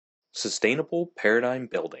Sustainable Paradigm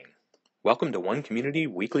Building. Welcome to One Community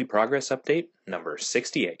Weekly Progress Update number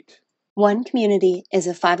 68. One Community is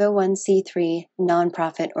a 501c3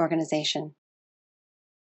 nonprofit organization.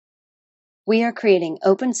 We are creating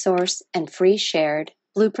open source and free shared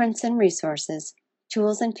blueprints and resources,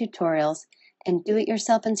 tools and tutorials, and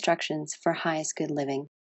do-it-yourself instructions for highest good living.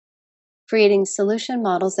 Creating solution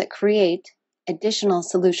models that create additional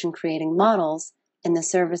solution creating models in the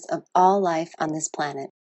service of all life on this planet.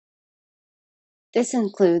 This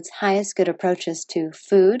includes highest good approaches to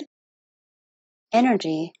food,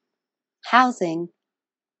 energy, housing,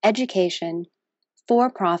 education,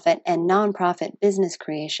 for-profit and nonprofit business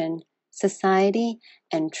creation, society,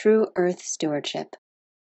 and true earth stewardship.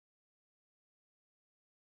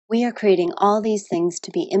 We are creating all these things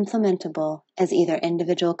to be implementable as either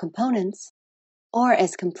individual components or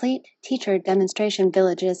as complete teacher demonstration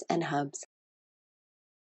villages and hubs.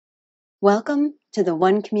 Welcome to the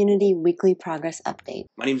One Community Weekly Progress Update.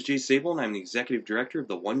 My name is Jay Sable, and I'm the Executive Director of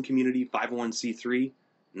the One Community 501c3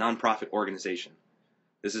 nonprofit organization.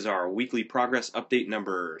 This is our Weekly Progress Update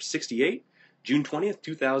number 68, June 20th,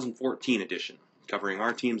 2014 edition, covering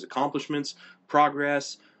our team's accomplishments,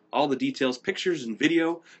 progress, all the details, pictures, and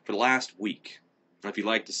video for the last week. If you'd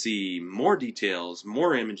like to see more details,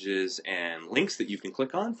 more images, and links that you can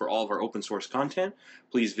click on for all of our open source content,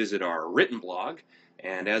 please visit our written blog.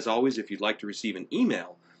 And as always, if you'd like to receive an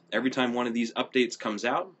email every time one of these updates comes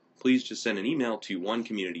out, please just send an email to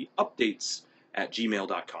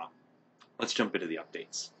onecommunityupdates@gmail.com. Let's jump into the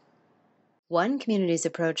updates. One Community's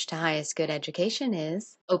approach to highest good education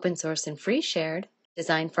is open source and free shared,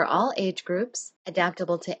 designed for all age groups,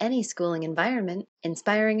 adaptable to any schooling environment,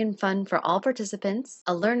 inspiring and fun for all participants,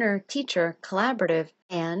 a learner-teacher collaborative,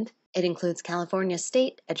 and it includes California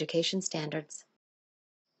state education standards.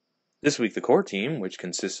 This week, the core team, which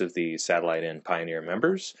consists of the Satellite and Pioneer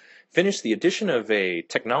members, finished the addition of a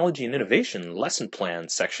Technology and Innovation lesson plan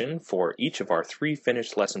section for each of our 3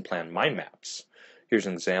 finished lesson plan mind maps. Here's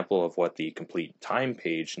an example of what the complete time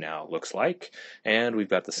page now looks like, and we've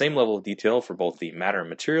got the same level of detail for both the Matter and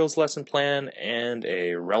Materials lesson plan and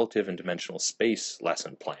a Relative and Dimensional Space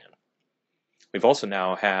lesson plan. We've also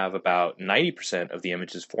now have about 90% of the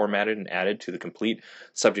images formatted and added to the complete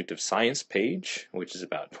Subject of Science page, which is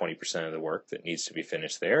about 20% of the work that needs to be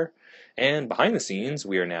finished there. And behind the scenes,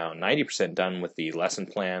 we are now 90% done with the lesson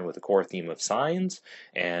plan with the core theme of signs,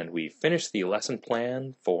 and we finished the lesson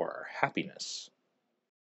plan for happiness.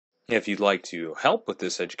 If you'd like to help with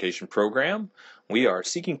this education program, we are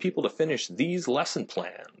seeking people to finish these lesson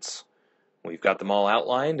plans. We've got them all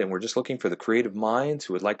outlined, and we're just looking for the creative minds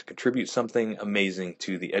who would like to contribute something amazing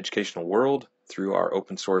to the educational world through our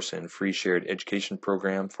open source and free shared education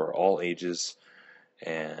program for all ages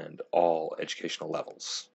and all educational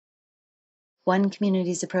levels. One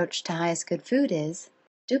Community's approach to highest good food is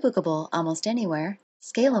duplicable almost anywhere,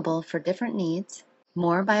 scalable for different needs,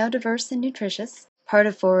 more biodiverse and nutritious, part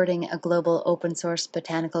of forwarding a global open source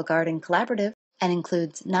botanical garden collaborative, and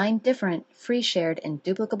includes 9 different free shared and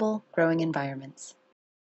duplicable growing environments.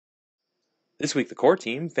 This week, the core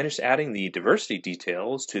team finished adding the diversity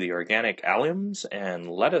details to the organic alliums and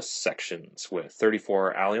lettuce sections with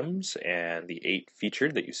 34 alliums and the 8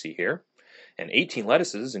 featured that you see here, and 18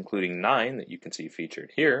 lettuces, including 9 that you can see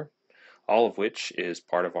featured here, all of which is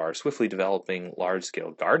part of our swiftly developing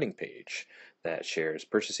large-scale gardening page that shares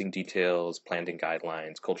purchasing details, planting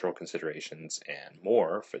guidelines, cultural considerations, and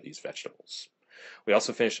more for these vegetables. We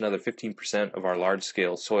also finished another 15% of our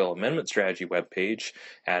large-scale soil amendment strategy webpage,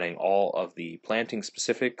 adding all of the planting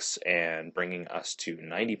specifics and bringing us to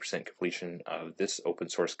 90% completion of this open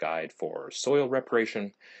source guide for soil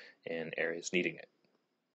reparation in areas needing it.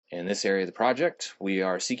 In this area of the project, we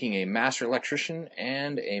are seeking a master electrician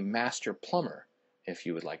and a master plumber if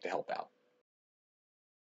you would like to help out.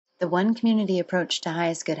 The One Community approach to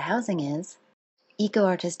highest good housing is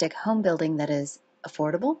eco-artistic home building that is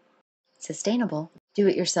affordable, sustainable,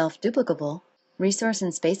 do-it-yourself duplicable, resource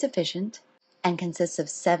and space efficient, and consists of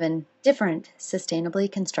 7 different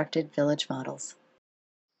sustainably constructed village models.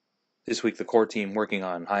 This week, the core team working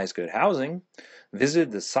on highest good housing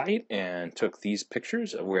visited the site and took these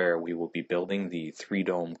pictures of where we will be building the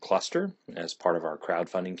 3-dome cluster as part of our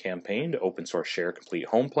crowdfunding campaign to open source share complete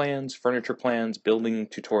home plans, furniture plans, building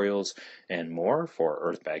tutorials, and more for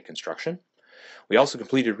earth-bag construction. We also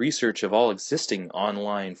completed research of all existing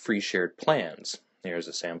online free shared plans. Here's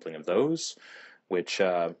a sampling of those, which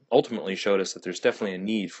ultimately showed us that there's definitely a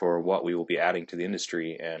need for what we will be adding to the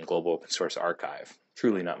industry and global open source archive.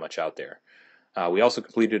 Truly not much out there. We also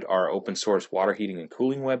completed our open source water heating and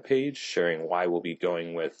cooling webpage, sharing why we'll be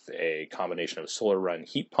going with a combination of solar run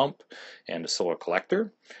heat pump and a solar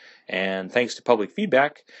collector. And thanks to public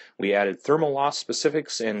feedback, we added thermal loss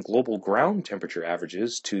specifics and global ground temperature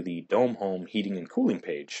averages to the Dome Home heating and cooling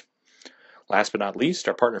page. Last but not least,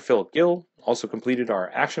 our partner Philip Gill also completed our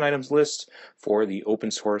action items list for the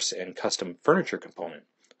open source and custom furniture component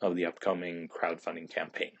of the upcoming crowdfunding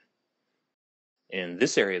campaign. In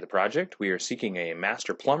this area of the project, we are seeking a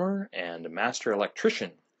master plumber and a master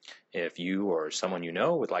electrician. If you or someone you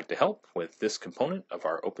know would like to help with this component of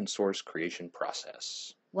our open source creation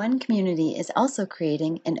process. One Community is also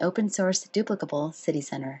creating an open source duplicable city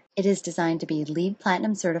center. It is designed to be LEED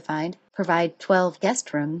Platinum certified, provide 12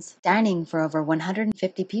 guest rooms, dining for over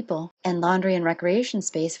 150 people, and laundry and recreation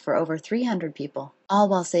space for over 300 people, all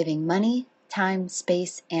while saving money, time,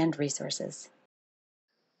 space, and resources.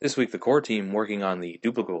 This week, the core team working on the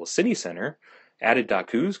duplicable city center added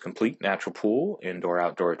Daku's complete natural pool,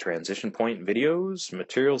 indoor-outdoor transition point videos,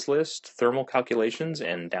 materials list, thermal calculations,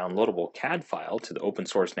 and downloadable CAD file to the open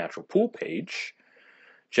source natural pool page.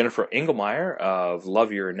 Jennifer Engelmeyer of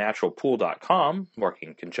loveyournaturalpool.com, working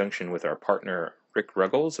in conjunction with our partner Rick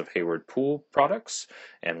Ruggles of Hayward Pool Products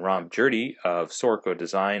and Rob Jurdy of Sorco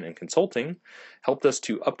Design and Consulting, helped us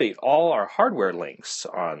to update all our hardware links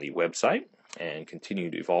on the website and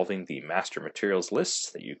continued evolving the master materials lists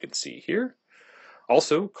that you can see here.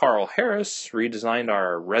 Also, Carl Harris redesigned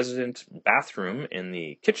our resident bathroom in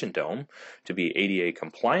the kitchen dome to be ADA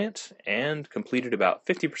compliant and completed about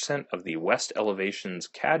 50% of the west elevation's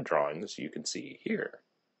CAD drawings you can see here.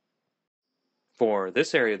 For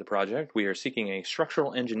this area of the project, we are seeking a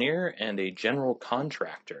structural engineer and a general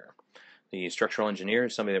contractor. The structural engineer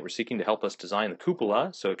is somebody that we're seeking to help us design the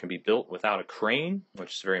cupola so it can be built without a crane,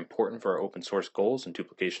 which is very important for our open source goals and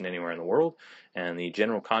duplication anywhere in the world. And the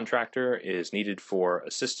general contractor is needed for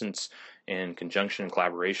assistance in conjunction and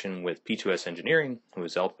collaboration with P2S Engineering, who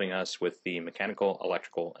is helping us with the mechanical,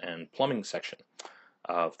 electrical, and plumbing section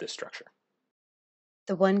of this structure.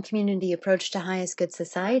 The One Community approach to highest good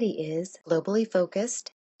society is globally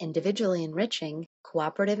focused, individually enriching,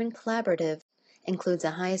 cooperative and collaborative, includes a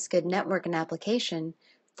highest good network and application,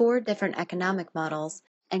 4 different economic models,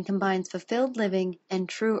 and combines fulfilled living and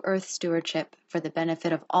true earth stewardship for the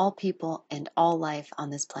benefit of all people and all life on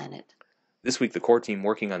this planet. This week, the core team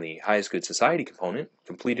working on the highest good society component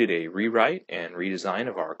completed a rewrite and redesign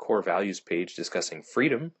of our core values page discussing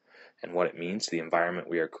freedom and what it means to the environment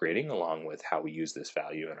we are creating, along with how we use this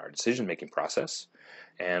value in our decision-making process.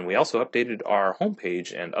 And we also updated our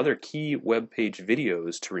homepage and other key web page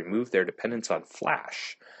videos to remove their dependence on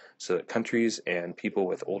Flash, so that countries and people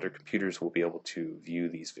with older computers will be able to view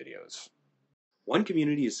these videos. One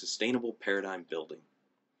Community is sustainable paradigm building.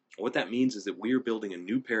 What that means is that we are building a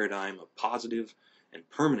new paradigm of positive and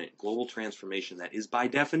permanent global transformation that is, by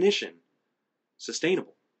definition,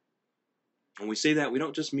 sustainable. When we say that, we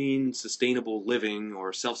don't just mean sustainable living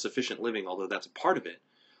or self-sufficient living, although that's a part of it.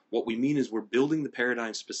 What we mean is we're building the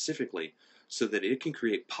paradigm specifically so that it can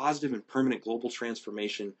create positive and permanent global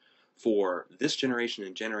transformation for this generation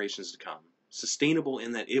and generations to come. Sustainable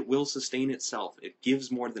in that it will sustain itself. It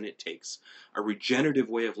gives more than it takes. A regenerative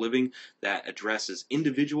way of living that addresses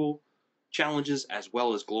individual challenges as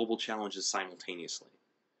well as global challenges simultaneously.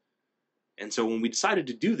 And so when we decided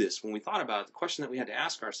to do this, when we thought about it, the question that we had to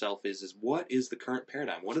ask ourselves is what is the current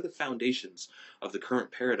paradigm? What are the foundations of the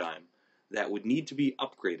current paradigm that would need to be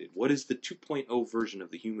upgraded? What is the 2.0 version of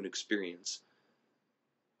the human experience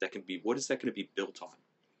that can be, what is that going to be built on?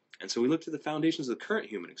 And so we looked at the foundations of the current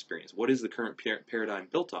human experience. What is the current paradigm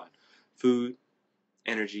built on? Food,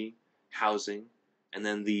 energy, housing, and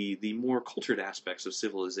then the more cultured aspects of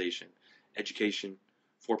civilization, education,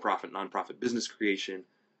 for-profit, non-profit business creation,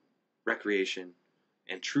 recreation,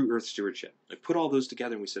 and true earth stewardship. We put all those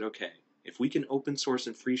together and we said, okay, if we can open source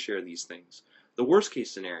and free share these things, the worst case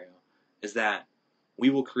scenario is that we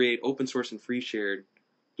will create open source and free shared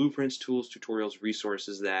blueprints, tools, tutorials,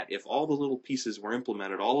 resources that if all the little pieces were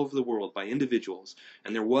implemented all over the world by individuals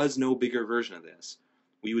and there was no bigger version of this,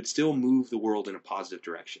 we would still move the world in a positive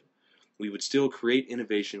direction. We would still create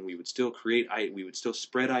innovation, we would still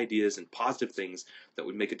spread ideas and positive things that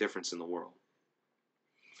would make a difference in the world.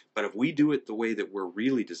 But if we do it the way that we're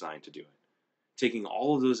really designed to do it, taking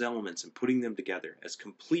all of those elements and putting them together as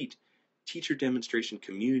complete teacher demonstration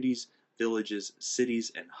communities, villages,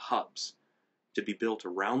 cities, and hubs to be built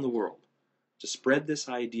around the world, to spread this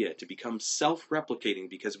idea, to become self-replicating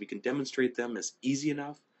because we can demonstrate them as easy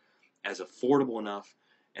enough, as affordable enough,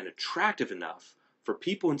 and attractive enough for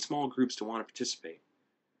people in small groups to want to participate.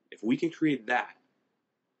 If we can create that,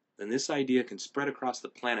 then this idea can spread across the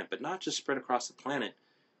planet, but not just spread across the planet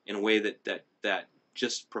in a way that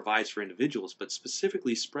just provides for individuals, but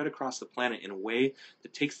specifically spread across the planet in a way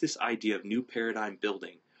that takes this idea of new paradigm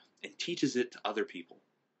building and teaches it to other people.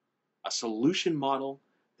 A solution model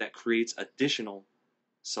that creates additional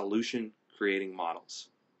solution creating models.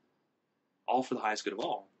 All for the highest good of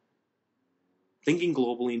all. Thinking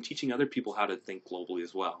globally and teaching other people how to think globally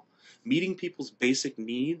as well. Meeting people's basic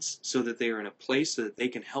needs so that they are in a place so that they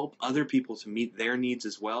can help other people to meet their needs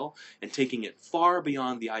as well, and taking it far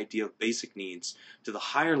beyond the idea of basic needs to the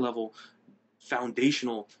higher level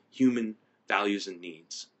foundational human values and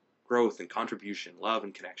needs. Growth and contribution, love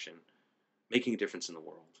and connection, making a difference in the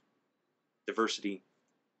world. Diversity,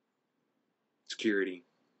 security,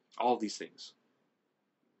 all of these things.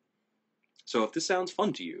 So if this sounds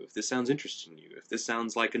fun to you, if this sounds interesting to you, if this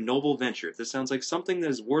sounds like a noble venture, if this sounds like something that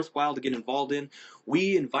is worthwhile to get involved in,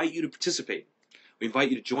 we invite you to participate. We invite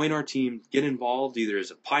you to join our team, get involved either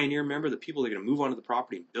as a pioneer member, the people that are going to move onto the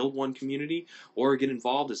property and build one community, or get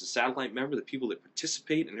involved as a satellite member, the people that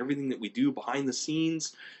participate in everything that we do behind the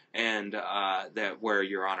scenes, and that where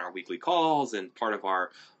you're on our weekly calls and part of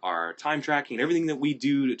our time tracking and everything that we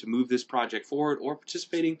do to move this project forward, or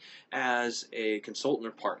participating as a consultant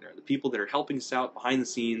or partner, the people that are helping us out behind the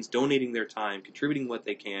scenes, donating their time, contributing what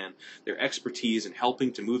they can, their expertise, and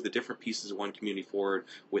helping to move the different pieces of one community forward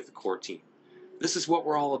with the core team. This is what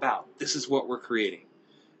we're all about. This is what we're creating.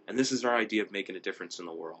 And this is our idea of making a difference in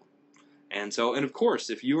the world. And of course,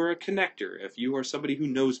 if you are a connector, if you are somebody who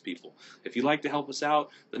knows people, if you'd like to help us out,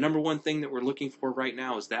 the number one thing that we're looking for right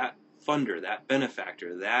now is that funder, that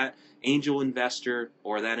benefactor, that angel investor,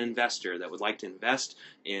 or that investor that would like to invest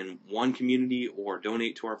in one community or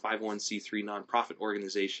donate to our 501c3 nonprofit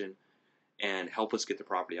organization and help us get the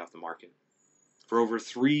property off the market. For over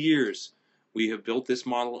 3 years, we have built this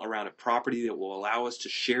model around a property that will allow us to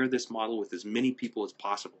share this model with as many people as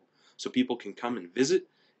possible, so people can come and visit,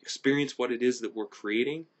 experience what it is that we're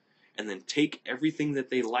creating, and then take everything that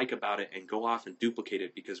they like about it and go off and duplicate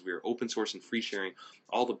it, because we are open source and free sharing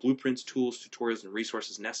all the blueprints, tools, tutorials, and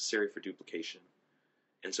resources necessary for duplication.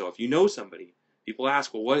 And so if you know somebody, people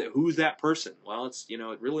ask, well, who's that person? Well, it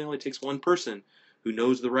really only takes one person who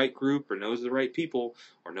knows the right group, or knows the right people,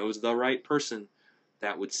 or knows the right person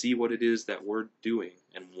that would see what it is that we're doing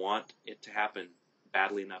and want it to happen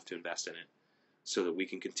badly enough to invest in it, so that we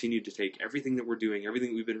can continue to take everything that we're doing,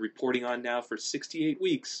 everything we've been reporting on now for 68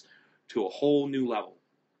 weeks, to a whole new level,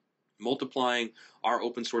 multiplying our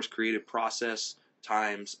open source creative process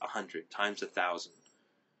times 100, times 1,000,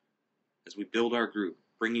 as we build our group,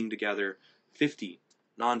 bringing together 50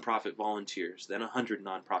 nonprofit volunteers, then 100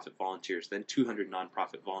 nonprofit volunteers, then 200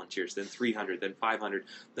 nonprofit volunteers, then 300, then 500,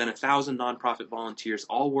 then 1,000 nonprofit volunteers,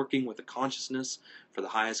 all working with a consciousness for the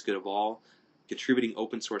highest good of all, contributing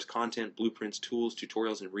open source content, blueprints, tools,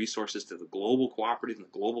 tutorials, and resources to the global cooperative and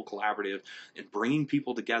the global collaborative, and bringing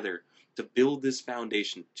people together to build this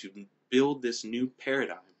foundation, to build this new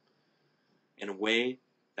paradigm in a way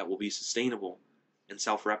that will be sustainable and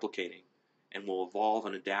self-replicating, and will evolve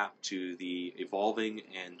and adapt to the evolving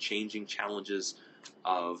and changing challenges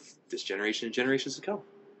of this generation and generations to come.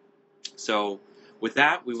 So with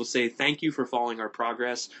that, we will say thank you for following our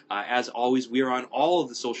progress. As always, we are on all of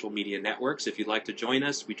the social media networks. If you'd like to join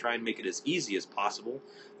us, we try and make it as easy as possible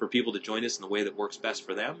for people to join us in the way that works best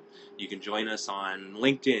for them. You can join us on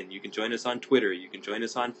LinkedIn, you can join us on Twitter, you can join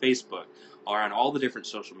us on Facebook, or on all the different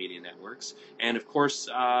social media networks. And of course,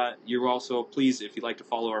 you're also, please, if you'd like to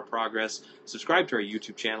follow our progress, subscribe to our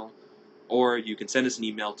YouTube channel, or you can send us an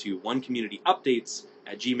email to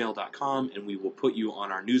onecommunityupdates@gmail.com, and we will put you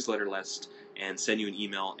on our newsletter list and send you an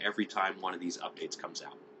email every time one of these updates comes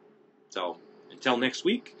out. So until next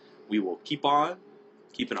week, we will keep on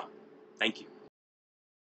keeping on. Thank you.